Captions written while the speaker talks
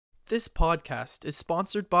This podcast is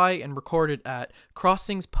sponsored by and recorded at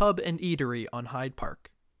Crossing's Pub and Eatery on Hyde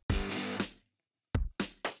Park.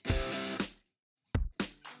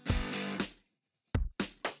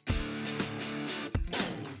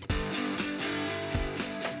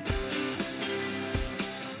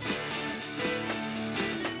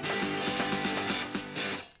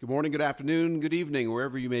 Good morning, good afternoon, good evening,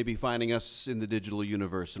 wherever you may be finding us in the digital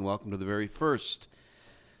universe, and welcome to the very first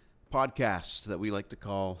podcast that we like to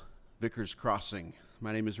call Vicars Crossing.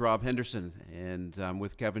 My name is Rob Henderson, and I'm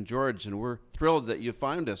with Kevin George, and we're thrilled that you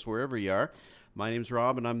found us wherever you are. My name's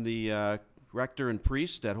Rob, and I'm the rector and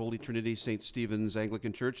priest at Holy Trinity St. Stephen's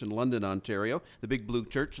Anglican Church in London, Ontario, the big blue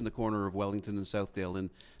church in the corner of Wellington and Southdale in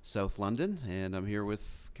South London, and I'm here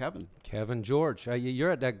with Kevin. Kevin George. You're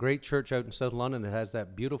at that great church out in South London that has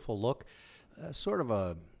that beautiful look, sort of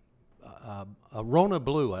a Rona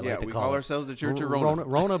blue, I like to call it. Yeah, we call ourselves the Church of Rona.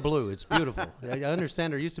 Rona blue. It's beautiful. I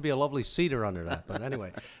understand there used to be a lovely cedar under that, but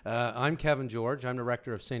anyway. I'm Kevin George. I'm the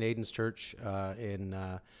rector of St. Aidan's Church in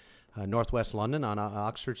northwest London on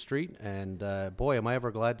Oxford Street, and boy, am I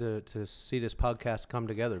ever glad to see this podcast come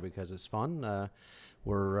together because it's fun.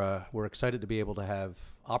 We're excited to be able to have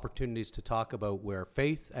opportunities to talk about where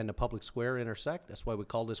faith and the public square intersect. That's why we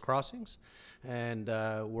call this Crossings. And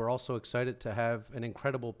we're also excited to have an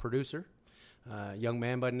incredible producer, a young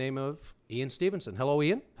man by the name of Ian Stevenson. Hello,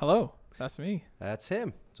 Ian. Hello, that's me. That's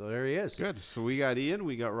him. So there he is. Good. So we got Ian,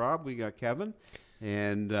 we got Rob, we got Kevin,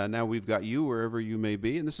 and now we've got you wherever you may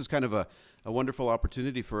be. And this is kind of a wonderful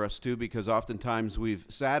opportunity for us, too, because oftentimes we've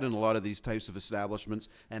sat in a lot of these types of establishments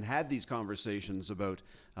and had these conversations about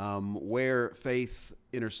where faith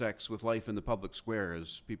intersects with life in the public square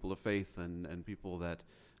as people of faith and people that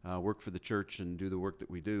work for the church and do the work that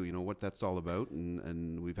we do, you know, what that's all about.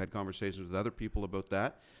 And we've had conversations with other people about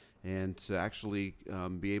that. And to actually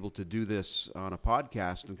be able to do this on a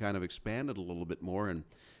podcast and kind of expand it a little bit more and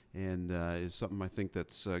is something I think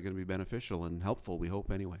that's going to be beneficial and helpful, we hope,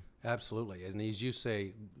 anyway. Absolutely. And as you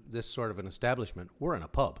say, this sort of an establishment, we're in a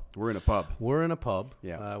pub. We're in a pub. We're in a pub,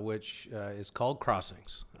 Yeah. Which is called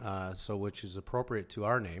Crossings, which is appropriate to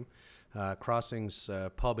our name. Crossings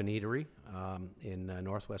Pub and Eatery in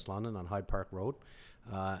northwest London on Hyde Park Road.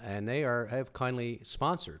 And they have kindly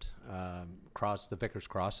sponsored the Vicars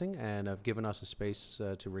Crossing and have given us a space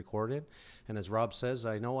to record in. And as Rob says,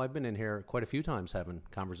 I know I've been in here quite a few times having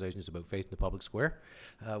conversations about faith in the public square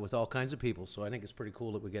with all kinds of people. So I think it's pretty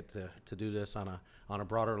cool that we get to do this on a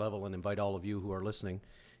broader level and invite all of you who are listening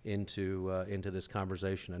into this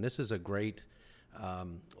conversation. And this is a great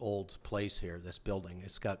old place here, this building.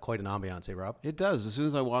 It's got quite an ambiance, eh, Rob? It does. As soon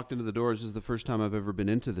as I walked into the doors, this is the first time I've ever been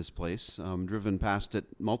into this place. Driven past it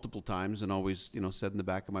multiple times and always, said in the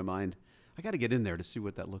back of my mind, I got to get in there to see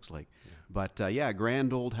what that looks like. Yeah. But a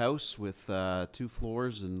grand old house with 2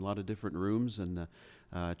 floors and a lot of different rooms and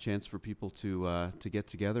a chance for people to get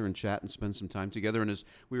together and chat and spend some time together. And as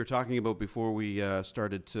we were talking about before we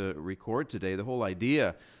started to record today, the whole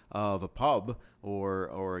idea of a pub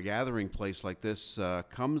or a gathering place like this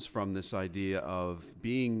comes from this idea of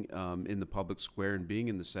being in the public square and being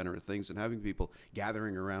in the center of things and having people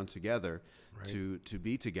gathering around together to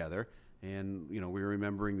be together. And we were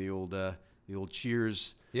remembering the old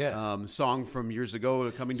Cheers song from years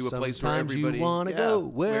ago, coming to a place where everybody you want to go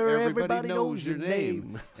where everybody knows your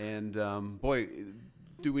name. And boy,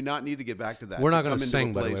 do we not need to get back to that? We're not going to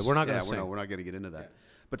sing, by the way. We're not going to sing. We're not going to get into that. Yeah.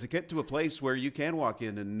 But to get to a place where you can walk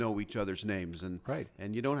in and know each other's names,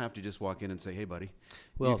 and you don't have to just walk in and say, "Hey, buddy."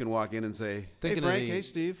 Well, you can walk in and say, "Hey, Frank. Hey,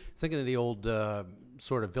 Steve." Thinking of the old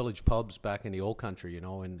sort of village pubs back in the old country,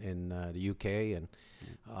 in the UK, and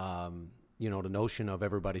the notion of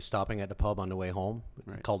everybody stopping at the pub on the way home,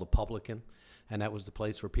 called a publican, and that was the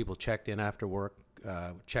place where people checked in after work,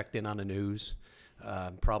 checked in on the news.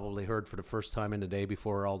 Probably heard for the first time in the day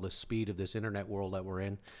before all the speed of this internet world that we're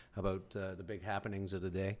in about the big happenings of the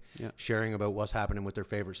day, sharing about what's happening with their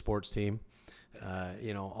favorite sports team,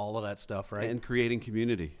 all of that stuff, right? And creating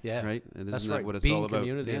community, right? And that's isn't right. that what it's being all about?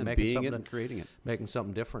 Community and being it and creating it, making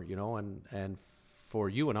something different, and for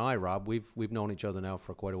you and I, Rob, we've known each other now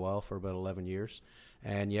for quite a while, for about 11 years,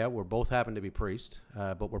 and we're both happen to be priests,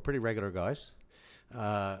 but we're pretty regular guys.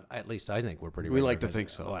 At least I think we're pretty. We like to think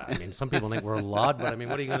so. Well, I mean, some people think we're a lot, but I mean,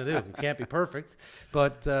 what are you going to do? You can't be perfect.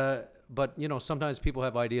 But sometimes people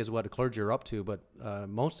have ideas of what the clergy are up to. But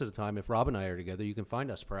most of the time, if Rob and I are together, you can find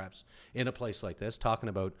us perhaps in a place like this, talking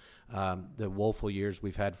about the woeful years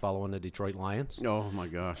we've had following the Detroit Lions. Oh my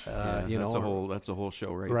gosh! That's a whole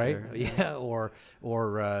show right there. Yeah, or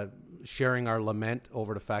sharing our lament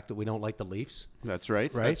over the fact that we don't like the Leafs. That's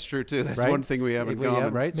right. Right? That's true too. That's Right? one thing we have in Yeah,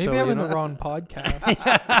 common. right? Maybe So, I'm you in know, the wrong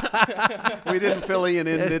podcast. We didn't fill Ian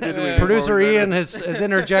in, did we? Producer Before we Ian started? has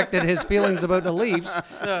interjected his feelings about the Leafs.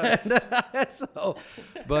 So,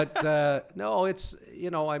 but no, it's,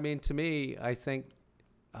 I mean, to me, I think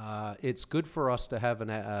it's good for us to have an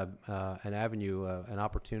avenue, an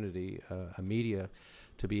opportunity, a media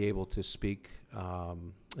to be able to speak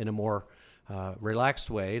in a more relaxed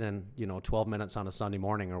way than 12 minutes on a Sunday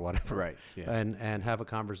morning or whatever, Right, yeah. and have a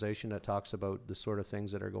conversation that talks about the sort of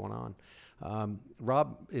things that are going on.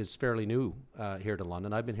 Rob is fairly new here to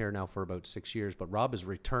London. I've been here now for about 6 years, but Rob is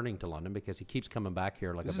returning to London because he keeps coming back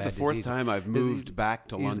here like This a is bad the fourth disease. time I've moved back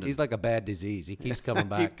to London. He's like a bad disease. He keeps coming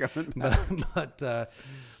back. Keep coming back.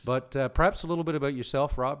 But perhaps a little bit about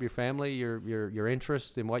yourself, Rob, your family, your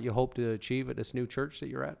interest in what you hope to achieve at this new church that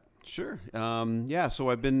you're at. Sure. Yeah, so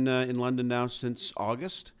I've been in London now since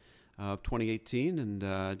August of 2018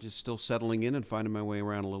 and just still settling in and finding my way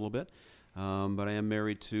around a little bit. But I am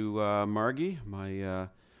married to Margie, my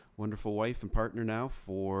wonderful wife and partner now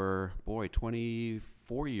for,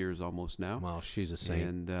 24 years almost now. Well, she's a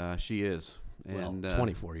saint. And she is. And,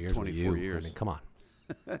 24 years 24 with you. years. I mean, come on.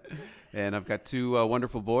 And I've got two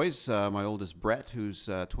wonderful boys. My oldest, Brett, who's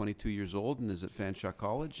 22 years old and is at Fanshawe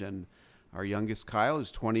College, and our youngest, Kyle, is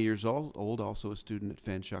 20 years old, also a student at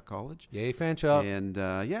Fanshawe College. Yay, Fanshawe. And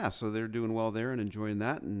yeah, so they're doing well there and enjoying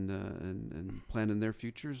that and planning their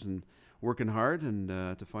futures and working hard and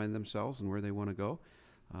to find themselves and where they want to go.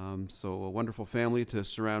 So a wonderful family to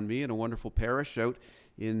surround me and a wonderful parish out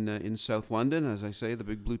in South London, as I say, the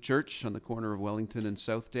Big Blue Church on the corner of Wellington and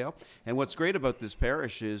Southdale. And what's great about this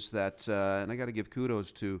parish is that, and I got to give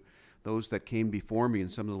kudos to those that came before me and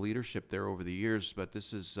some of the leadership there over the years, but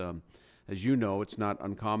this is, as you know, it's not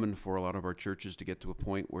uncommon for a lot of our churches to get to a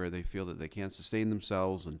point where they feel that they can't sustain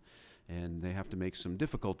themselves and they have to make some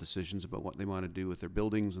difficult decisions about what they want to do with their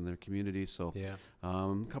buildings and their communities. So Yeah.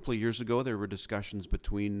 a couple of years ago, there were discussions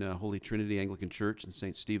between Holy Trinity Anglican Church and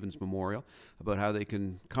St. Stephen's Memorial about how they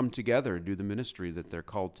can come together and do the ministry that they're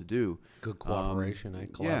called to do. Good cooperation and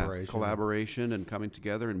Yeah, collaboration. collaboration and coming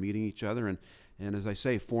together and meeting each other and as I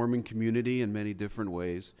say, forming community in many different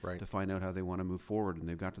ways Right. to find out how they want to move forward. And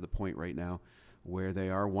they've got to the point right now where they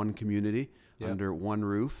are one community under one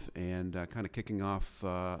roof and kind of kicking off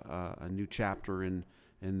a new chapter in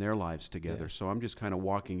their lives together. Yeah. So I'm just kind of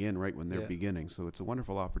walking in right when they're Yeah. beginning. So it's a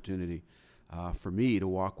wonderful opportunity for me to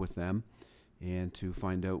walk with them and to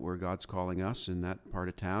find out where God's calling us in that part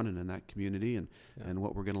of town and in that community and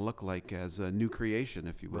what we're going to look like as a new creation,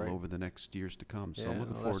 if you will, Right. over the next years to come. So Yeah, I'm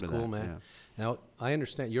looking well, forward that's to cool, that. man. Now, I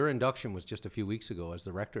understand your induction was just a few weeks ago as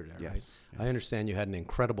the rector there, right? Yes, I understand you had an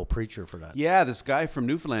incredible preacher for that. Yeah, this guy from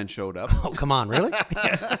Newfoundland showed up Oh, come on, really?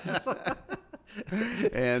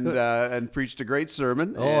 and preached a great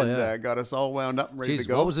sermon Oh, and yeah. got us all wound up and ready Jeez, to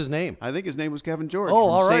go. what was his name? I think his name was Kevin George. Oh,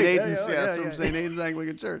 from all St. right. Yeah, Aidan's, yeah, from yeah. St. Aidan's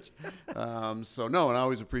Anglican Church. So no, and I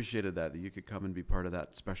always appreciated that you could come and be part of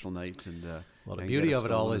that special night. And Well, the and beauty get of us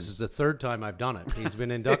it all going. is the third time I've done it. He's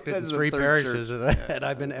been inducted in This is the 3 third parishes, church. and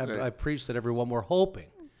I've preached at every one. We're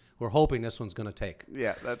hoping this one's going to take.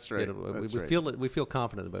 Yeah, that's right. We feel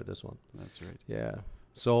confident about this one. That's right. Yeah.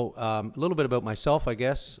 So a little bit about myself, I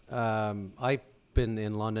guess. I've been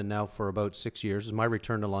in London now for about 6 years. This is my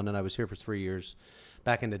return to London. I was here for 3 years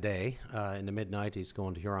back in the day, in the mid-90s,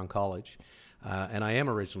 going to Huron College. And I am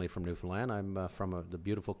originally from Newfoundland. I'm from the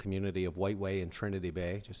beautiful community of Whiteway in Trinity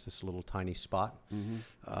Bay, just this little tiny spot.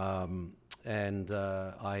 And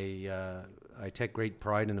I take great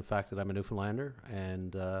pride in the fact that I'm a Newfoundlander.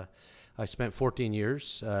 And I spent 14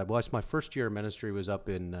 years. My first year of ministry was up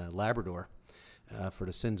in Labrador. For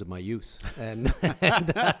the sins of my youth,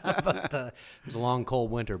 but it was a long,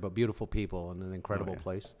 cold winter, but beautiful people and an incredible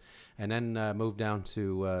place. And then moved down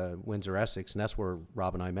to Windsor, Essex, and that's where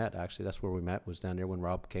Rob and I met. Actually, that's where we met. Was down there when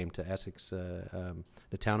Rob came to Essex,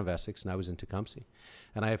 the town of Essex, and I was in Tecumseh.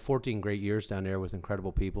 And I had 14 great years down there with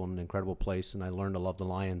incredible people and an incredible place. And I learned to love the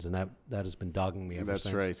Lions, and that has been dogging me ever since.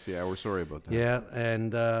 That's right. Yeah, we're sorry about that. Yeah,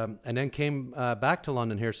 and then came back to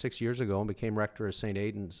London here 6 years ago and became rector of St.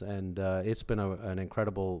 Aidan's, and it's been an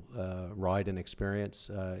incredible ride and experience.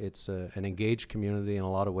 It's an engaged community in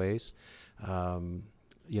a lot of ways.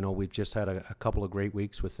 We've just had a couple of great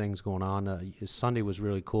weeks with things going on. Sunday was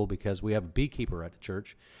really cool because we have a beekeeper at the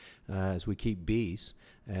church, as we keep bees,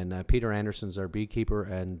 and Peter Anderson's our beekeeper,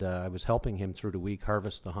 and I was helping him through the week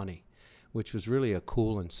harvest the honey, which was really a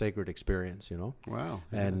cool and sacred experience, Wow.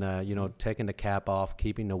 And, taking the cap off,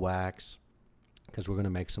 keeping the wax, because we're going to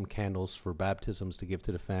make some candles for baptisms to give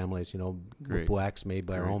to the families, Great. wax made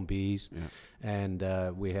by our own bees. Yeah.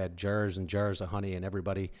 And we had jars and jars of honey, and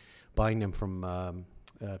everybody buying them from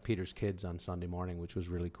Peter's Kids on Sunday morning, which was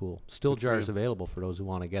really cool. Still jars available for those who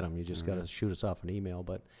want to get them. You just got to shoot us off an email.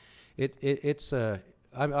 But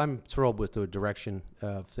I'm thrilled with the direction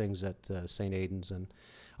of things at St. Aidan's, and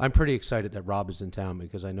I'm pretty excited that Rob is in town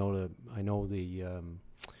because I know the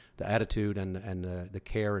attitude and the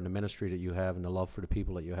care and the ministry that you have and the love for the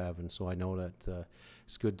people that you have, and so I know that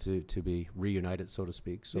it's good to be reunited, so to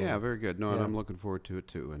speak. So yeah, very good. No, and I'm looking forward to it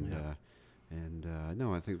too. And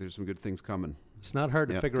no, I think there's some good things coming. It's not hard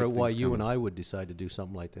to figure out why you and I would decide to do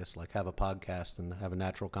something like this, like have a podcast and have a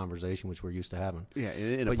natural conversation, which we're used to having.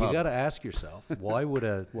 Yeah, but you got to ask yourself, why would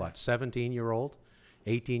a 17-year-old,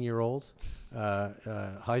 18-year-old,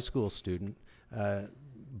 high school student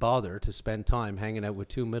bother to spend time hanging out with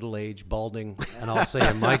two middle-aged, balding, and I'll say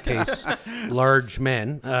in my case, large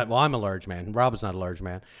men? Well, I'm a large man. Rob's not a large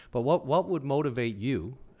man. But what would motivate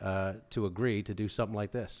you to agree to do something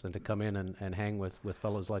like this and to come in and hang with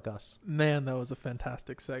fellows like us? Man, that was a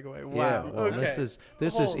fantastic segue. Wow. Yeah, well, okay.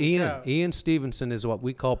 This is Ian. Cow. Ian Stevenson is what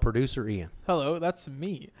we call producer Ian. Hello, that's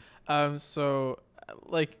me. So,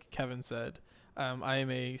 like Kevin said, I am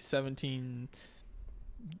a 17.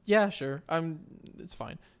 Yeah, sure. It's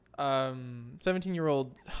fine.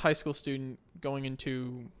 17-year-old high school student going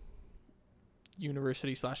into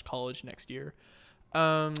university/college next year. Where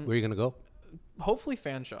are you gonna go? Hopefully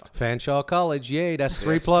Fanshawe. Fanshawe College. Yay, that's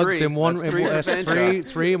three plugs in one.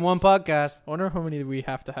 That's Three in one podcast. I wonder how many we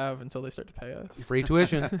have to have until they start to pay us. Free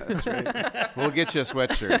tuition. That's right. We'll get you a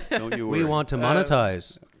sweatshirt. Don't you worry. We want to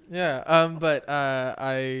monetize. Yeah. But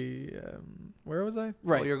where was I?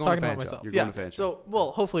 Right. You're going talking to about Fanshawe. myself. You're yeah. going to Fanshawe. So,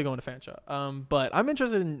 well, hopefully going to Fanshawe. But I'm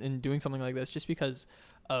interested in doing something like this just because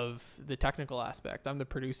of the technical aspect. I'm the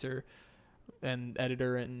producer and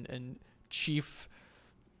editor and chief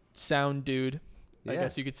sound dude, I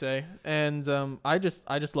guess you could say. And I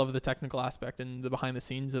just love the technical aspect and the behind the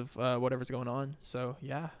scenes of whatever's going on. So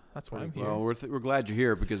yeah, that's why I'm here. Well, we're glad you're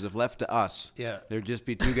here because if left to us, Yeah. there'd just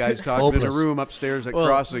be two guys talking in a Hopeless. room upstairs at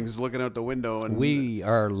Crossings, looking out the window, and We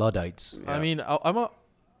are Luddites. I mean, I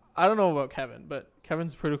don't know about Kevin, but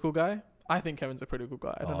Kevin's a pretty cool guy. I think Kevin's a pretty cool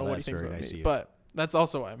guy. I don't know what he that's thinks very about nice of me, you. but that's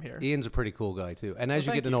also why I'm here. Ian's a pretty cool guy too. And as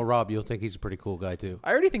you thank get to know Rob, you'll think he's a pretty cool guy too.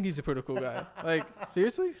 I already think he's a pretty cool guy. Like,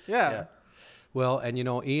 seriously? Yeah. Well, and you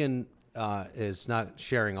know, Ian is not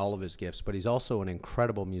sharing all of his gifts, but he's also an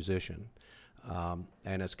incredible musician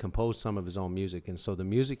and has composed some of his own music. And so the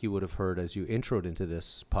music you would have heard as you introed into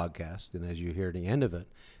this podcast and as you hear the end of it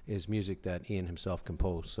is music that Ian himself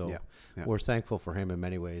composed. So we're thankful for him in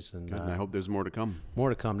many ways. And I hope there's more to come. More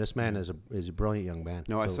to come. This man is a brilliant young man.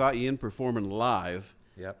 No, I saw Ian performing live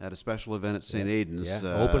at a special event at St. Aidan's.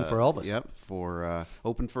 Yeah. Open for Elvis. Yep, for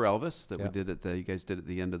Open for Elvis that we did you guys did at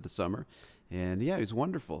the end of the summer. And yeah, he was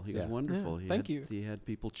wonderful. He was wonderful. Yeah, thank you. He had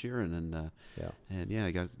people cheering,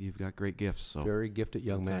 and you've got great gifts. So very gifted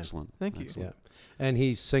young man. Excellent. Thank you. Yeah, and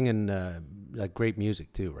he's singing like great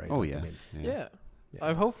music too, right? Oh Like, yeah. I mean, Yeah.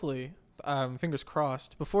 I hopefully, fingers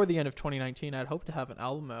crossed, before the end of 2019, I'd hope to have an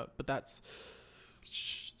album out, but it's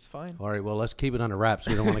fine. all right, well, let's keep it under wraps.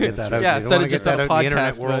 We don't want to get that out. Yeah, We don't instead wanna of get just that on a out in the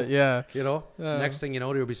internet podcast, world. but yeah. You know, next thing you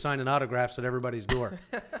know, you'll be signing autographs at everybody's door.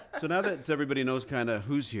 So now that everybody knows kind of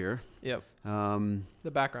who's here, Yep.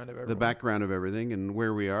 the background of everyone. the background of everything, and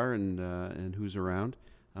where we are, and who's around.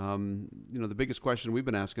 The biggest question we've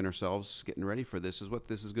been asking ourselves, getting ready for this, is what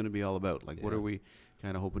this is going to be all about. Like, what are we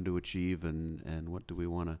kind of hoping to achieve, and what do we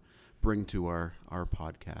want to bring to our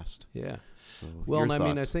podcast? Yeah. So Well, your I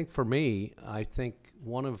mean, I thoughts. think for me, I think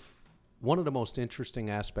one of the most interesting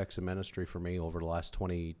aspects of ministry for me over the last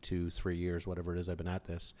 3 years, whatever it is I've been at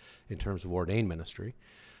this, in terms of ordained ministry,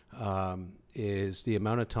 is the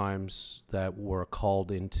amount of times that we're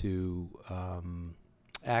called into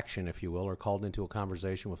action, if you will, or called into a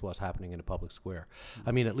conversation with what's happening in the public square.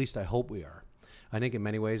 I mean, at least I hope we are. I think in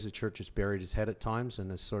many ways the church has buried its head at times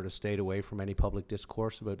and has sort of stayed away from any public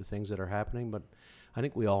discourse about the things that are happening, but I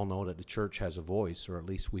think we all know that the church has a voice, or at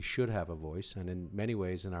least we should have a voice. And in many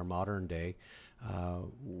ways, in our modern day,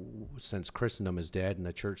 since Christendom is dead and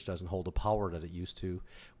the church doesn't hold the power that it used to,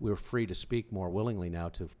 we're free to speak more willingly now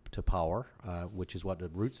to power, which is what the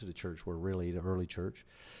roots of the church were, really, the early church.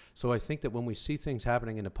 So I think that when we see things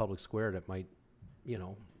happening in the public square that might,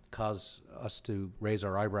 cause us to raise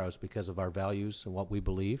our eyebrows because of our values and what we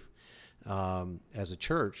believe, as a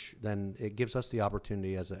church, then it gives us the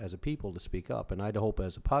opportunity as a people to speak up. And I'd hope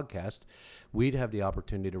as a podcast, we'd have the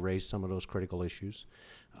opportunity to raise some of those critical issues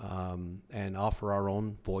and offer our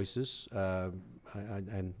own voices.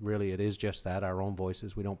 And really, it is just that, our own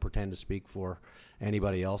voices. We don't pretend to speak for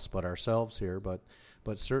anybody else but ourselves here, but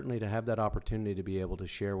certainly to have that opportunity to be able to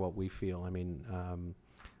share what we feel. I mean,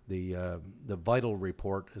 the Vital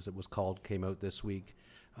Report, as it was called, came out this week.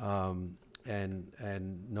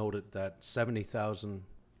 and noted that 70,000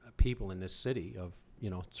 people in this city of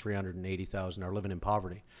 380,000 are living in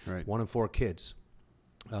poverty. Right. 1 in 4 kids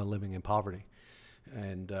living in poverty.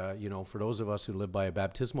 And for those of us who live by a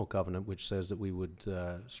baptismal covenant, which says that we would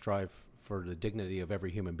strive for the dignity of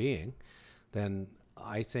every human being, then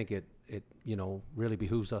I think it really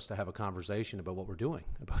behooves us to have a conversation about what we're doing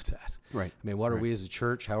about that. Right. I mean, what are we as a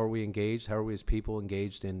church? How are we engaged? How are we as people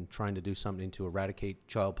engaged in trying to do something to eradicate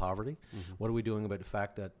child poverty? Mm-hmm. What are we doing about the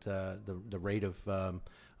fact that the rate of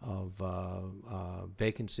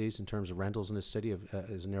vacancies in terms of rentals in this city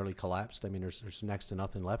is nearly collapsed? I mean, there's next to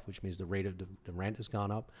nothing left, which means the rate of the rent has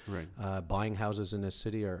gone up. Right. Buying houses in this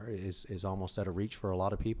city is almost out of reach for a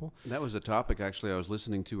lot of people. That was a topic actually I was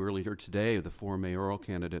listening to earlier today. The 4 mayoral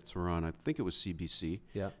candidates were on, I think it was CBC.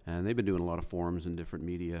 Yeah. And they've been doing a lot of forums in different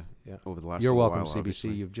media over the last You're little welcome, while, CBC.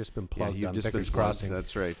 obviously. You've just been plugged you've on just Vicars been plugged, Crossing.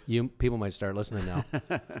 that's right. People might start listening now.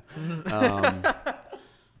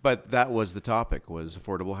 But that was the topic, was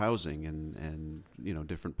affordable housing and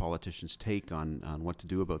different politicians' take on what to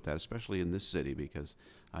do about that, especially in this city, because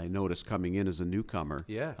I noticed coming in as a newcomer.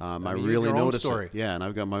 Yeah. I mean, really your own noticed story. it. Yeah, and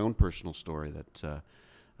I've got my own personal story that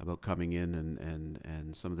about coming in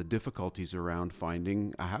and some of the difficulties around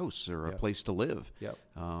finding a house or a place to live. Yep.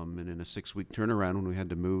 And in a 6-week turnaround when we had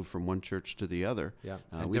to move from one church to the other. Yeah.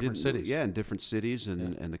 In different cities. Yeah, in different cities,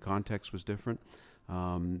 and the context was different.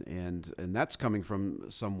 And that's coming from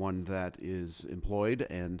someone that is employed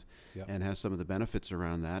and has some of the benefits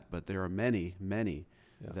around that. But there are many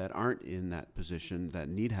that aren't in that position, that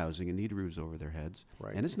need housing and need roofs over their heads.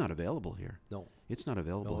 Right. And it's not available here. No. It's not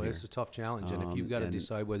available here. It's a tough challenge. And if you've got to and-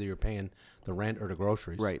 decide whether you're paying the rent or the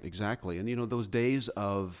groceries. Right, exactly. And those days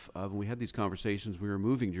of we had these conversations, we were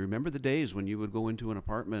moving. Do you remember the days when you would go into an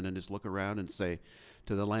apartment and just look around and say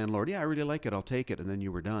to the landlord, yeah, I really like it, I'll take it, and then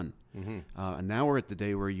you were done. Mm-hmm. And now we're at the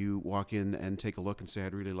day where you walk in and take a look and say,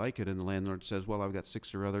 I'd really like it, and the landlord says, well, I've got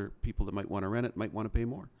 6 or other people that might want to rent it, might want to pay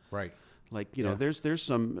more. Right. Like, there's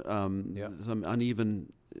some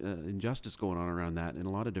uneven injustice going on around that in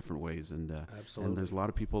a lot of different ways, and Absolutely. there's a lot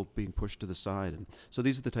of people being pushed to the side, and so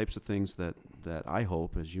these are the types of things that I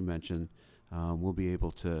hope, as you mentioned, we'll be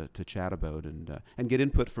able to chat about and get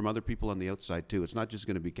input from other people on the outside too. It's not just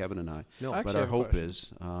going to be Kevin and I. No, but our hope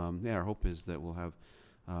is, that we'll have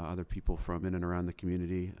other people from in and around the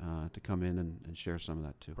community to come in and share some of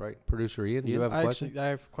that too. Right. Producer Ian, do you have a question? I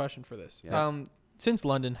have a question for this. Yes. Since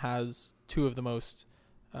London has two of the most,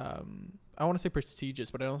 I want to say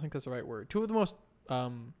prestigious, but I don't think that's the right word. Two of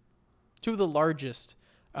the largest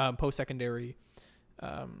post-secondary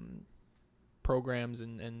programs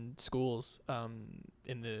and schools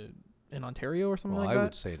in Ontario or something like that. I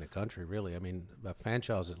would say in the country, really. I mean,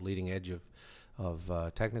 Fanshawe's at the leading edge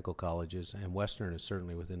of technical colleges, and Western is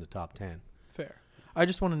certainly within the top 10. Fair. I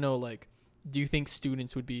just want to know, do you think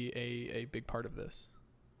students would be a big part of this?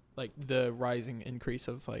 Like the rising increase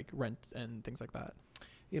of rent and things like that?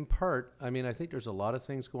 In part, I mean, I think there's a lot of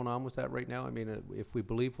things going on with that right now. I mean, if we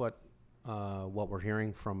believe what we're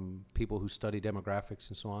hearing from people who study demographics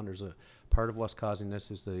and so on, there's a part of what's causing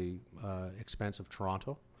this is the expense of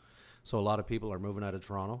Toronto. So a lot of people are moving out of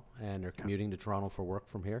Toronto and they're commuting to Toronto for work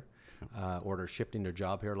from here, or they're shifting their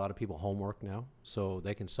job here. A lot of people homework now, so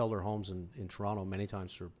they can sell their homes in Toronto many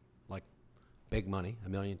times for big money, $1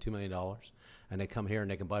 million, $2 million, and they come here and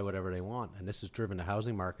they can buy whatever they want. And this has driven the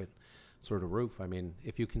housing market through the roof. I mean,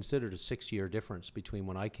 if you consider the 6-year difference between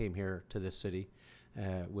when I came here to this city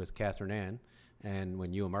with Catherine Ann and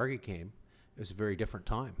when you and Margie came, it was a very different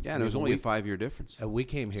time. Yeah, and it was only a 5-year difference. We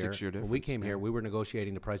came here. 6-year difference. When we came here, we were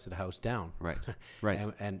negotiating the price of the house down. Right,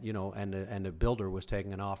 right. and the builder was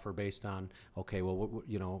taking an offer based on, okay, well,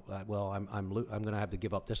 I'm going to have to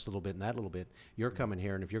give up this little bit and that little bit. You're coming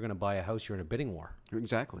here, and if you're going to buy a house, you're in a bidding war.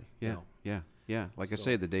 Exactly. Yeah, yeah. Like I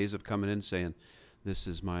say, the days of coming in saying, this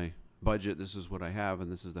is my budget, this is what I have,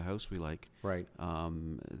 and this is the house we like. Right.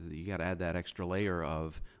 You got to add that extra layer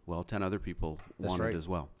of, 10 other people want it as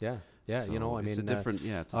well. Yeah. Yeah, So I mean, it's a different,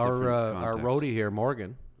 it's a our different our context. roadie here,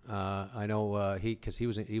 Morgan. I know because he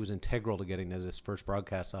was integral to getting this first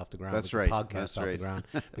broadcast off the ground. That's the right. Podcast That's off the right. ground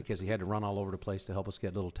because he had to run all over the place to help us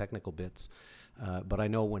get little technical bits. But I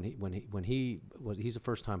know he's a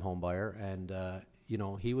first time home buyer, and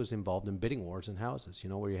he was involved in bidding wars in houses.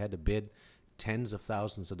 Where you had to bid tens of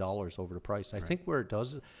thousands of dollars over the price. I think where it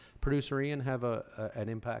does, Producer Ian, have an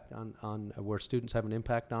impact on where students have an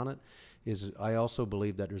impact on it, is I also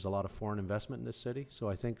believe that there's a lot of foreign investment in this city. So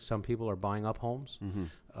I think some people are buying up homes,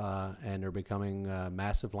 and they're becoming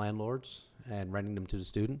massive landlords, and renting them to the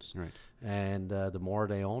students. Right. And the more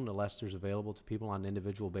they own, the less there's available to people on an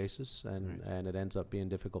individual basis, and it ends up being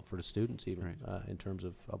difficult for the students even in terms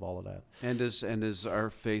of all of that. And as our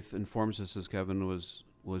faith informs us, as Kevin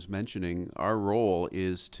was mentioning, our role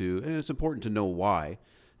is to, and it's important to know why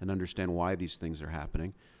and understand why these things are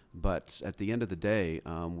happening. But at the end of the day,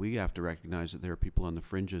 we have to recognize that there are people on the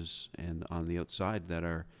fringes and on the outside that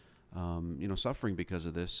are, suffering because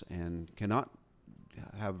of this and cannot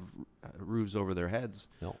have roofs over their heads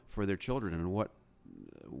for their children. And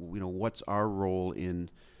what's our role in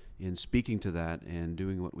speaking to that and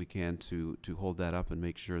doing what we can to hold that up and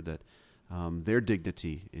make sure that their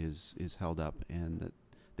dignity is held up and that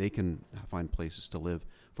they can find places to live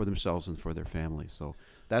for themselves and for their families. So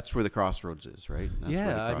that's where the crossroads is, right? That's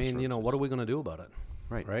I mean, what are we going to do about it?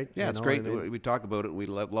 Right. Yeah, it's great. I mean? We talk about it. And we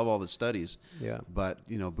love all the studies. Yeah. But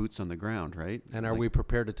boots on the ground, right? And are we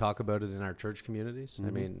prepared to talk about it in our church communities?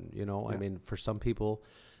 Mm-hmm. I mean, for some people,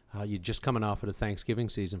 you're just coming off of the Thanksgiving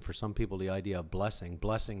season. For some people, the idea of blessing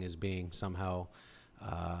is being somehow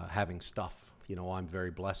having stuff. I'm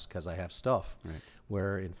very blessed because I have stuff. Right.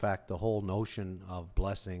 Where in fact the whole notion of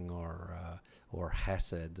blessing or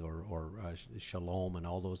hesed or shalom and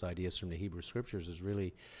all those ideas from the Hebrew Scriptures is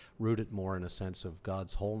really rooted more in a sense of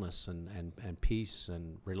God's wholeness and peace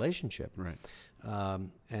and relationship. Right.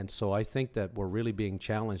 And so I think that we're really being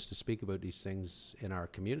challenged to speak about these things in our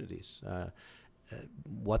communities.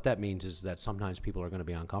 What that means is that sometimes people are going to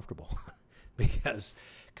be uncomfortable because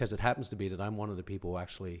it happens to be that I'm one of the people who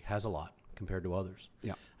actually has a lot compared to others.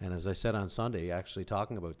 Yeah. And as I said on Sunday, actually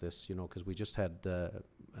talking about this, because we just had,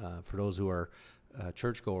 for those who are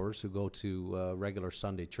churchgoers who go to regular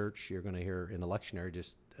Sunday church, you're going to hear in the lectionary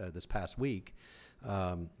just this past week,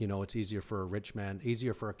 it's easier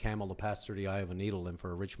for a camel to pass through the eye of a needle than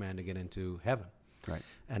for a rich man to get into heaven. Right.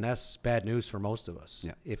 And that's bad news for most of us.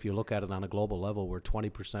 Yeah. If you look at it on a global level, where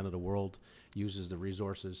 20% of the world uses the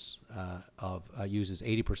resources uses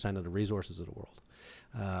 80% of the resources of the world.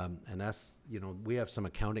 And that's, we have some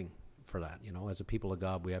accounting for that. As a people of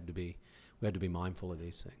God, we have to be mindful of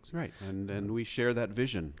these things. Right. And we share that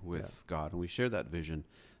vision with God, and we share that vision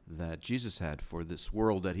that Jesus had for this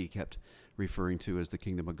world that he kept referring to as the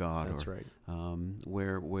kingdom of God. That's right.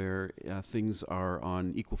 Where things are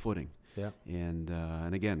on equal footing. Yeah.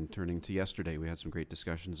 And again, turning to yesterday, we had some great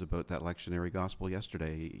discussions about that lectionary gospel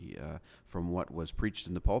yesterday, from what was preached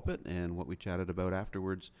in the pulpit and what we chatted about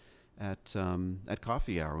afterwards at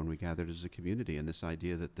coffee hour when we gathered as a community, and this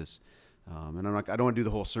idea that this, and I don't want to do the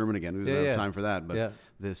whole sermon again. We don't have time for that. But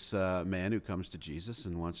this man who comes to Jesus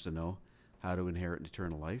and wants to know how to inherit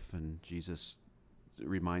eternal life, and Jesus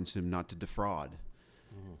reminds him not to defraud,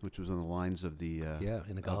 which was on the lines of the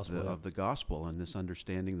in the gospel, of the gospel, and this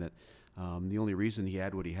understanding that the only reason he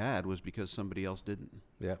had what he had was because somebody else didn't.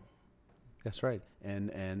 Yeah, that's right.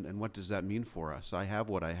 And what does that mean for us? I have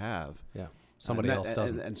what I have. Yeah. Somebody else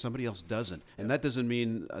doesn't, and somebody else doesn't, and that doesn't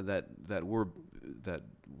mean that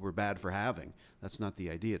we're bad for having. That's not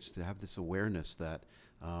the idea. It's to have this awareness that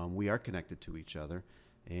we are connected to each other,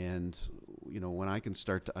 and when I can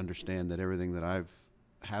start to understand that everything that I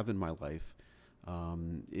have in my life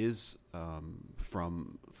is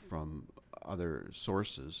from other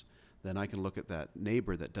sources, then I can look at that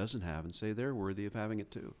neighbor that doesn't have and say they're worthy of having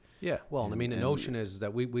it too. Yeah, well, the notion is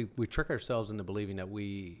that we trick ourselves into believing that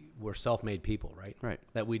we're self-made people, right? Right.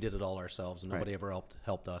 That we did it all ourselves and nobody ever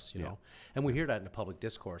helped us, you know. And we hear that in the public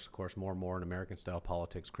discourse, of course, more and more in American-style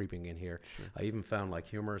politics creeping in here. Sure. I even found,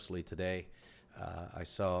 humorously today, I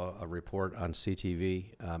saw a report on CTV.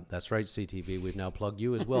 That's right, CTV. We've now plugged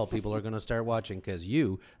you as well. People are going to start watching because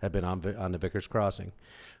you have been on the Vicars Crossing.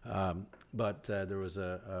 But there was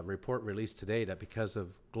a report released today that because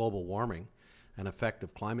of global warming and effect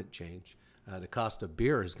of climate change, the cost of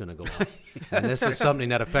beer is going to go up. And this is something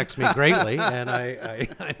that affects me greatly. And I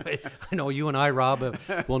know you and I, Rob,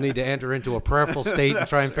 will need to enter into a prayerful state and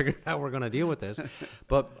try and figure out how we're going to deal with this.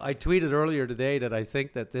 But I tweeted earlier today that I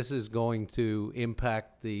think that this is going to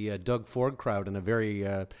impact the Doug Ford crowd in a very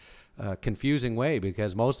confusing way,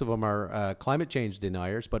 because most of them are climate change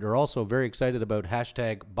deniers, but they're also very excited about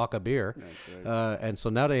hashtag Buck a Beer. That's right. And so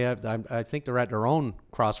now they have, I think they're at their own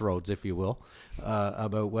crossroads, if you will,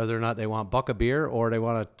 about whether or not they want Buck a Beer or they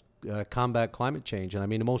want to combat climate change. And I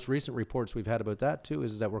mean, the most recent reports we've had about that too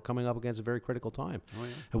is that we're coming up against a very critical time. Oh, yeah.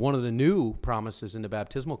 And one of the new promises in the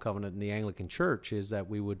baptismal covenant in the Anglican Church is that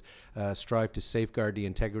we would strive to safeguard the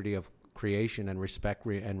integrity of creation and respect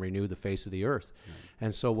and renew the face of the earth. Right.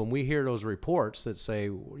 And so when we hear those reports that say,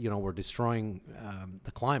 we're destroying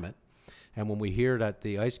the climate, And when we hear that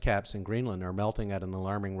the ice caps in Greenland are melting at an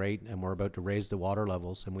alarming rate and we're about to raise the water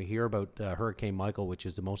levels, and we hear about Hurricane Michael, which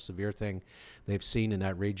is the most severe thing they've seen in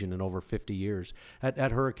that region in over 50 years.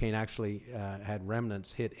 That hurricane actually had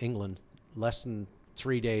remnants hit England less than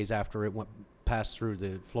 3 days after it passed through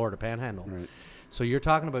the Florida Panhandle. Right. So you're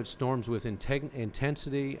talking about storms with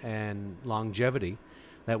intensity and longevity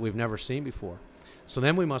that we've never seen before. So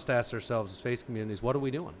then we must ask ourselves as faith communities, what are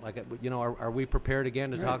we doing? Like, are we prepared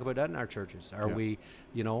again to talk about that in our churches? Are we,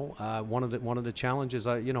 one of the challenges,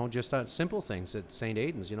 just simple things at St.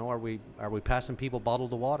 Aidan's, are we passing people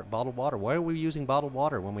bottled water? Why are we using bottled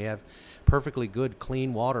water when we have perfectly good,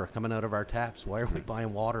 clean water coming out of our taps? Why are we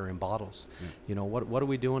buying water in bottles? What are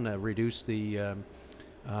we doing to reduce the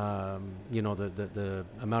amount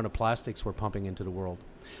of plastics we're pumping into the world?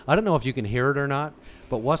 I don't know if you can hear it or not,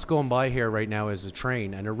 but what's going by here right now is a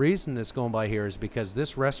train. And the reason it's going by here is because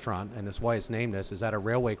this restaurant, and that's why it's named this, is at a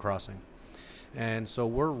railway crossing. And so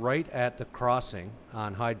we're right at the crossing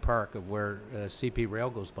on Hyde Park of where CP Rail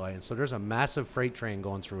goes by. And so there's a massive freight train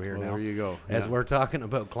going through here now. There you go. As we're talking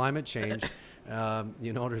about climate change,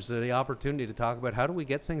 there's the opportunity to talk about how do we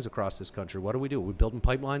get things across this country? What do we do? Are we building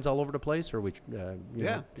pipelines all over the place? Or are we,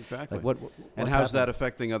 exactly. Like and how's that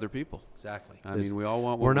affecting other people? Exactly. I mean, we all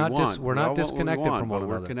want what we want. We're not disconnected from one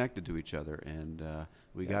another. We're connected to each other. And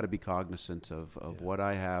we got to be cognizant of what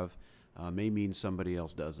I have may mean somebody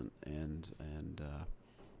else doesn't. And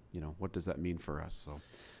what does that mean for us?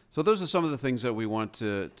 So those are some of the things that we want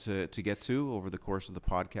to get to over the course of the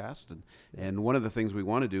podcast. And one of the things we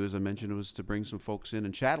want to do, as I mentioned, was to bring some folks in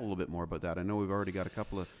and chat a little bit more about that. I know we've already got a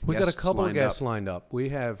couple of guests lined up. We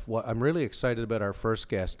have I'm really excited about our first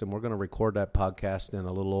guest, and we're going to record that podcast in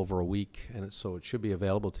a little over a week. And so it should be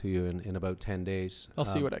available to you in about 10 days. I'll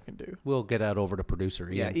see what I can do. We'll get that over to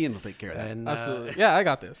producer Ian. Yeah, Ian will take care of that. And, absolutely. Yeah, I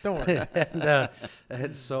got this. Don't worry.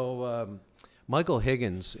 and so... Michael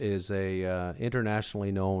Higgins is a internationally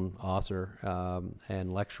known author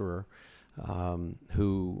and lecturer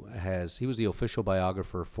who he was the official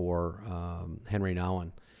biographer for Henry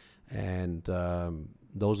Nouwen. And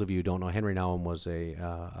those of you who don't know, Henry Nouwen was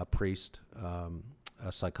a priest,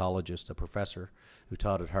 a psychologist, a professor who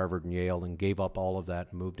taught at Harvard and Yale and gave up all of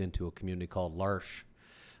that and moved into a community called L'Arche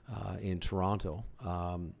in Toronto,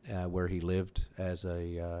 where he lived as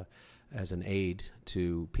an aid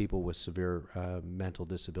to people with severe mental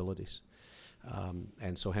disabilities.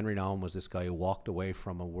 And so Henry Nouwen was this guy who walked away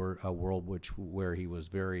from a world where he was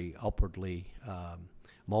very upwardly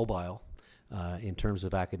mobile in terms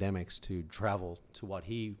of academics to travel to what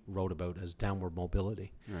he wrote about as downward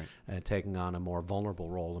mobility, and taking on a more vulnerable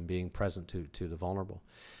role and being present to the vulnerable.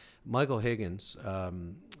 Michael Higgins,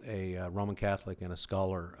 a Roman Catholic and a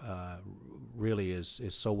scholar, really is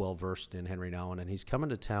so well versed in Henry Nouwen, and he's coming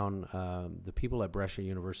to town. The people at Brescia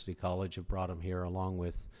University College have brought him here, along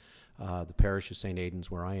with the parish of St.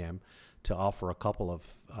 Aidan's, where I am, to offer a couple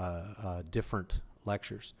of different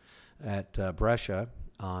lectures. At Brescia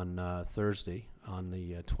on Thursday, on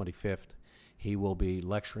the 25th, he will be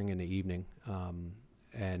lecturing in the evening,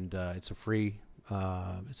 and it's a free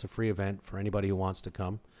event for anybody who wants to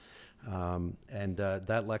come. And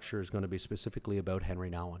that lecture is going to be specifically about Henry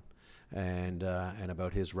Nouwen and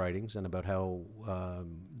about his writings and about how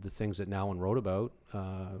the things that Nouwen wrote about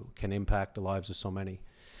can impact the lives of so many.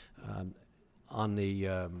 On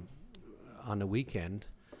the weekend,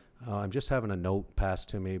 I'm just having a note passed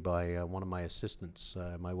to me by one of my assistants.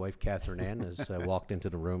 My wife, Catherine Ann, has walked into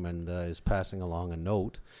the room and is passing along a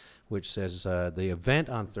note which says the event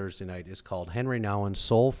on Thursday night is called Henry Nouwen,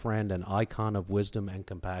 Soul Friend and Icon of Wisdom and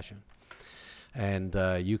Compassion. And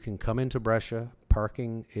you can come into Brescia.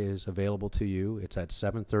 Parking is available to you. It's at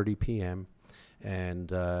 7:30 p.m.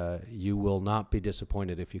 And you will not be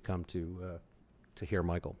disappointed if you come to hear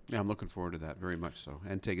Michael. Yeah, I'm looking forward to that very much so.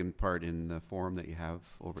 And taking part in the forum that you have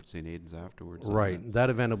over at St. Aidan's afterwards. Right.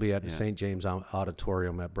 That event will be at the St. James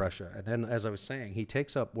Auditorium at Brescia. And then, as I was saying, he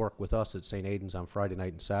takes up work with us at St. Aidan's on Friday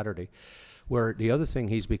night and Saturday, where the other thing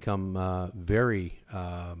he's become very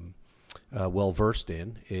well versed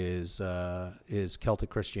in is Celtic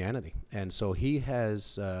Christianity, and so he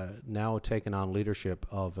has now taken on leadership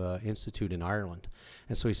of institute in Ireland,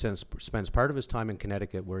 and so he spends part of his time in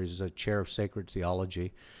Connecticut, where he's a chair of sacred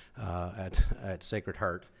theology at Sacred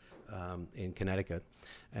Heart in Connecticut,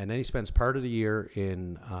 and then he spends part of the year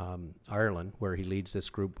in Ireland, where he leads this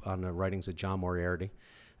group on the writings of John Moriarty.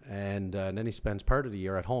 And then he spends part of the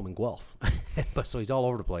year at home in Guelph. But so he's all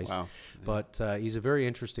over the place. Wow. Yeah. But he's a very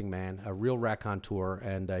interesting man, a real raconteur,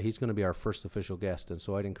 and he's going to be our first official guest. And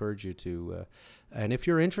so I'd encourage you to, and if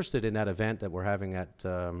you're interested in that event that we're having at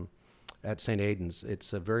at St. Aidan's.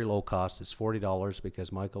 It's a very low cost. It's $40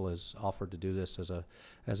 because Michael has offered to do this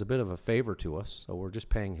as a bit of a favor to us. So we're just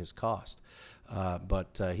paying his cost.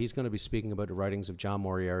 But he's going to be speaking about the writings of John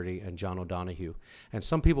Moriarty and John O'Donoghue. And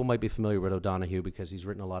some people might be familiar with O'Donoghue because he's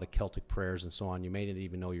written a lot of Celtic prayers and so on. You may not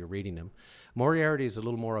even know you're reading them. Moriarty is a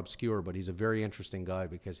little more obscure, but he's a very interesting guy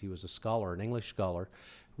because he was a scholar, an English scholar,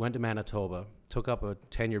 went to Manitoba, took up a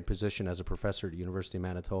tenured position as a professor at the University of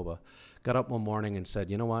Manitoba, got up one morning and said,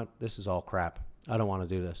 you know what, this is all crap. I don't want to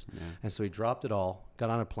do this. Yeah. And so he dropped it all, got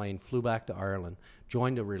on a plane, flew back to Ireland,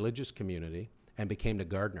 joined a religious community, and became the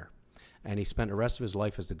gardener. And he spent the rest of his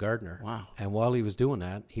life as the gardener. Wow. And while he was doing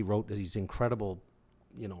that, he wrote these incredible,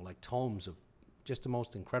 like tomes of just the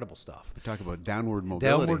most incredible stuff. We talk about downward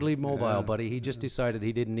mobility. Downwardly mobile, buddy. He just decided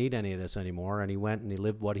he didn't need any of this anymore, and he went and he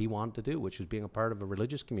lived what he wanted to do, which was being a part of a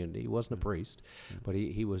religious community. He wasn't a priest, but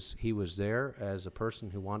he was there as a person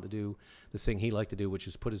who wanted to do the thing he liked to do, which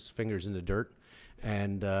is put his fingers in the dirt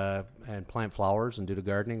and plant flowers and do the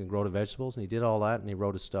gardening and grow the vegetables, and he did all that, and he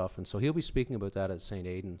wrote his stuff. And so he'll be speaking about that at St.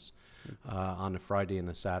 Aidan's on the Friday and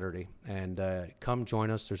the Saturday. And come join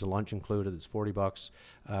us. There's a lunch included. It's $40.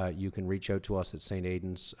 You can reach out to us at St.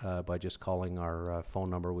 Aidan's by just calling our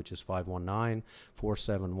phone number, which is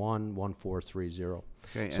 519-471-1430.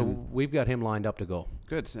 Okay, so we've got him lined up to go.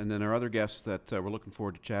 Good. And then our other guest that we're looking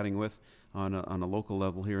forward to chatting with on a local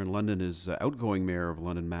level here in London is outgoing Mayor of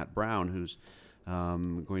London, Matt Brown, who's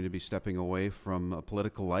going to be stepping away from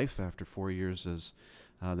political life after 4 years as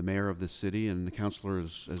the mayor of the city and the councillor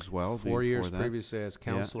as well. 4 years previously as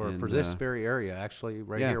councillor for this very area, actually,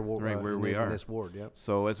 here, right where we are in this ward. Yep.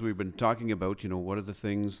 So as we've been talking about, what are the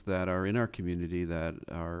things that are in our community that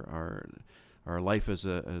our life as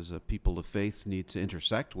a people of faith need to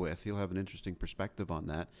intersect with. He'll have an interesting perspective on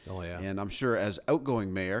that. Oh yeah. And I'm sure as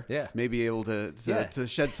outgoing mayor, may be able to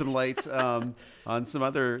shed some light on some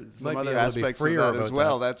other aspects of that as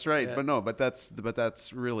well. That's right. Yeah. But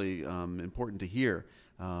that's really important to hear.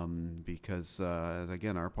 Because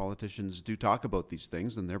again, our politicians do talk about these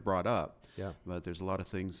things and they're brought up. Yeah. But there's a lot of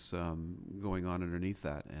things going on underneath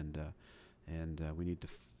that, and we need to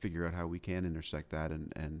figure out how we can intersect that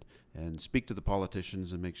and speak to the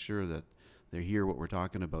politicians and make sure that they hear what we're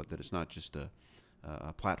talking about. That it's not just a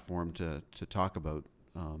platform to talk about,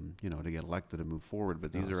 to get elected and move forward.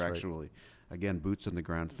 But these are actually, again, boots on the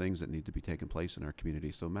ground things that need to be taking place in our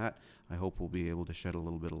community. So Matt, I hope we'll be able to shed a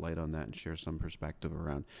little bit of light on that and share some perspective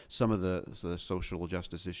around some of the social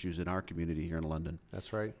justice issues in our community here in London.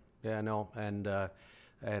 That's right. Yeah, no, and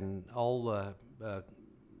all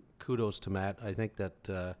kudos to Matt. I think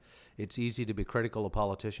that it's easy to be critical of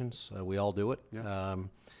politicians. We all do it. Yeah.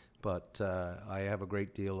 But I have a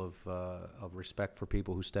great deal of respect for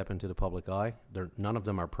people who step into the public eye. None of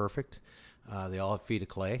them are perfect. They all have feet of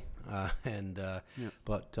clay.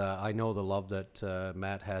 But I know the love that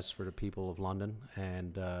Matt has for the people of London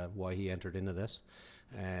and why he entered into this.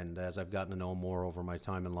 And as I've gotten to know more over my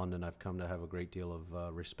time in London, I've come to have a great deal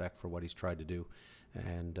of respect for what he's tried to do.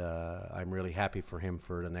 And I'm really happy for him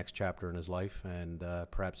for the next chapter in his life. And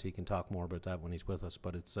perhaps he can talk more about that when he's with us.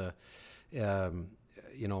 But it's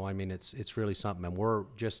it's really something, and we're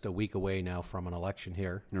just a week away now from an election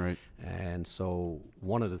here. Right. And so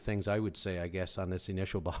one of the things I would say, I guess, on this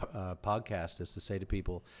initial podcast is to say to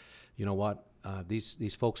people, you know what,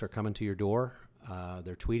 these folks are coming to your door.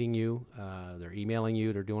 They're tweeting you, they're emailing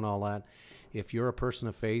you, they're doing all that. If you're a person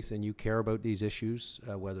of faith and you care about these issues,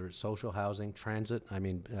 whether it's social housing, transit,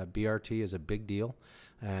 BRT is a big deal.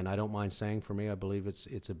 And I don't mind saying, for me, I believe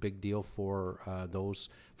it's a big deal for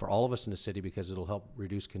all of us in the city because it'll help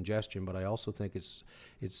reduce congestion. But I also think it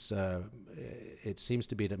seems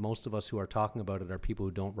to be that most of us who are talking about it are people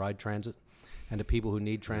who don't ride transit, and the people who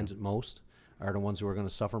need transit most are the ones who are going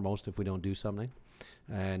to suffer most if we don't do something.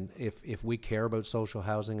 And if we care about social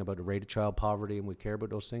housing, about the rate of child poverty, and we care about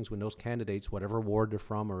those things, when those candidates, whatever ward they're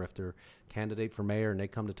from, or if they're candidate for mayor and they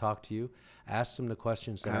come to talk to you, ask them the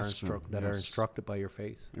questions that are instructed by your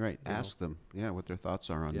faith. Right. Ask them, what their thoughts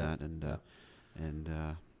are on that,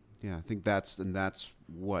 I think that's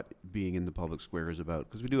what being in the public square is about,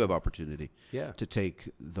 because we do have opportunity to take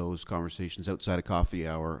those conversations outside of coffee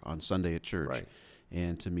hour on Sunday at church. Right.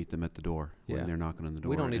 And to meet them at the door when they're knocking on the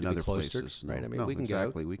door. We don't need in to other be cloistered, places. right? We can get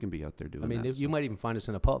out. We can be out there doing that. You might even find us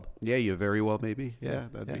in a pub. Yeah, you very well maybe. Yeah,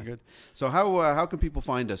 that'd be good. So how can people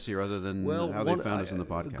find us here other than how they found us in the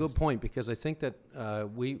podcast? Good point, because I think that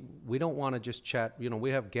we don't want to just chat.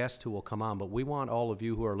 We have guests who will come on, but we want all of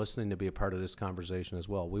you who are listening to be a part of this conversation as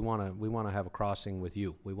well. We want to have a crossing with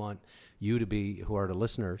you. We want you to be, who are the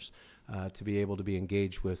listeners, to be able to be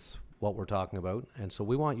engaged with what we're talking about. And so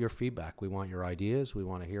we want your feedback. We want your ideas. We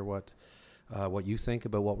want to hear what what you think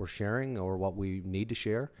about what we're sharing or what we need to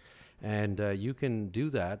share. And you can do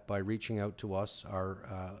that by reaching out to us.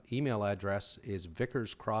 Our email address is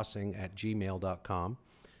vicarscrossing@gmail.com,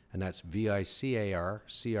 and that's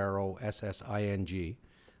VICARCROSSING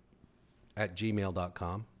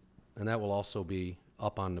 @gmail.com. And that will also be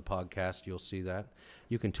up on the podcast. You'll see that.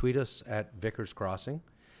 You can tweet us at Vicars Crossing,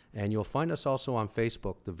 and you'll find us also on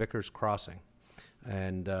Facebook, the Vicars Crossing,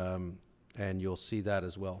 and you'll see that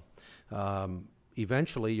as well.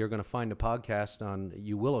 Eventually, you're going to find a podcast on,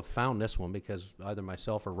 you will have found this one because either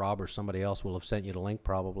myself or Rob or somebody else will have sent you the link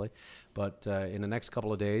probably. But in the next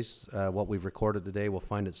couple of days, what we've recorded today will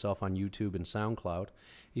find itself on YouTube and SoundCloud.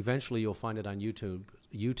 Eventually, you'll find it on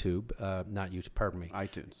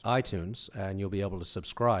iTunes, and you'll be able to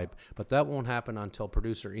subscribe. But that won't happen until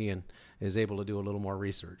producer Ian is able to do a little more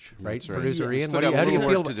research, right? That's right. Producer Ian, How do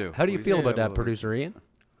you feel about that, producer Ian?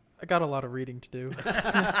 I got a lot of reading to do.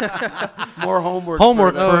 More homework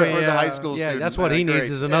Homework for for the high school yeah, student. that's what he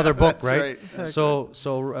needs is another book, right? right. So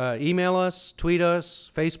email us, tweet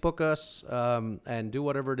us, Facebook us, and do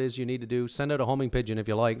whatever it is you need to do. Send out a homing pigeon if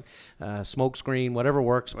you like, smoke screen, whatever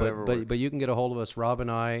works. But you can get a hold of us. Rob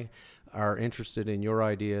and I are interested in your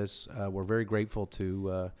ideas. We're very grateful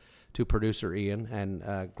to producer Ian,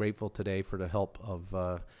 and grateful today for the help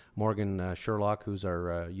of Morgan Sherlock, who's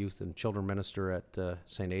our youth and children minister at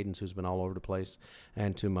St. Aidan's, who's been all over the place,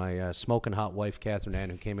 and to my smoking hot wife, Catherine Ann,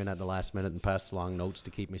 who came in at the last minute and passed along notes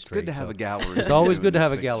to keep me straight. Good to have a gallery. It's always good to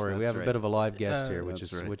have a gallery. We have a bit of a live guest here,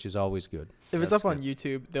 which is always good. If it's up on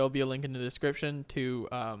YouTube, there'll be a link in the description to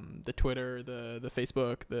the Twitter, the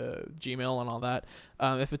Facebook, the Gmail, and all that.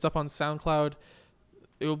 If it's up on SoundCloud,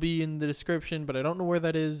 it will be in the description, but I don't know where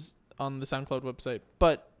that is on the SoundCloud website.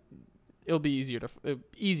 But it'll be easy to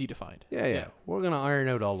find. Yeah. We're gonna iron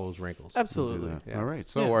out all those wrinkles. Absolutely. Yeah. All right.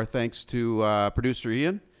 So our thanks to producer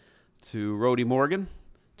Ian, to Rhodey Morgan,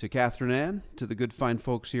 to Catherine Ann, to the good fine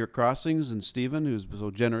folks here at Crossings, and Stephen, who's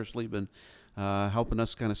so generously been helping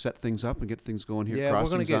us kind of set things up and get things going here at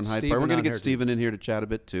Crossings on Hyde Park. We're going to get Stephen in here to chat a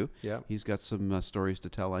bit too. Yeah. He's got some stories to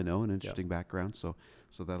tell, I know, and interesting background. So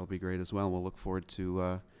that'll be great as well. We'll look forward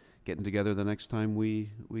to getting together the next time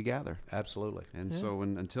we gather. Absolutely. And so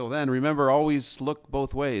until then, remember, always look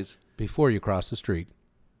both ways before you cross the street.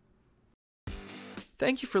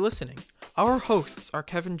 Thank you for listening. Our hosts are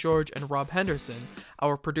Kevin George and Rob Henderson.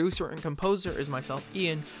 Our producer and composer is myself,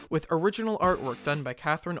 Ian, with original artwork done by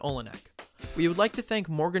Catherine Olenek. We would like to thank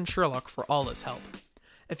Morgan Sherlock for all his help.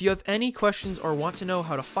 If you have any questions or want to know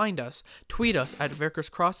how to find us, tweet us at Vicars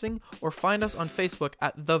Crossing or find us on Facebook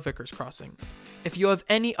at The Vicars Crossing. If you have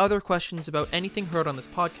any other questions about anything heard on this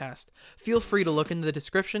podcast, feel free to look in the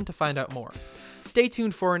description to find out more. Stay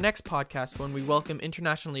tuned for our next podcast when we welcome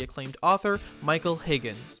internationally acclaimed author Michael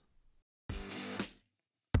Higgins.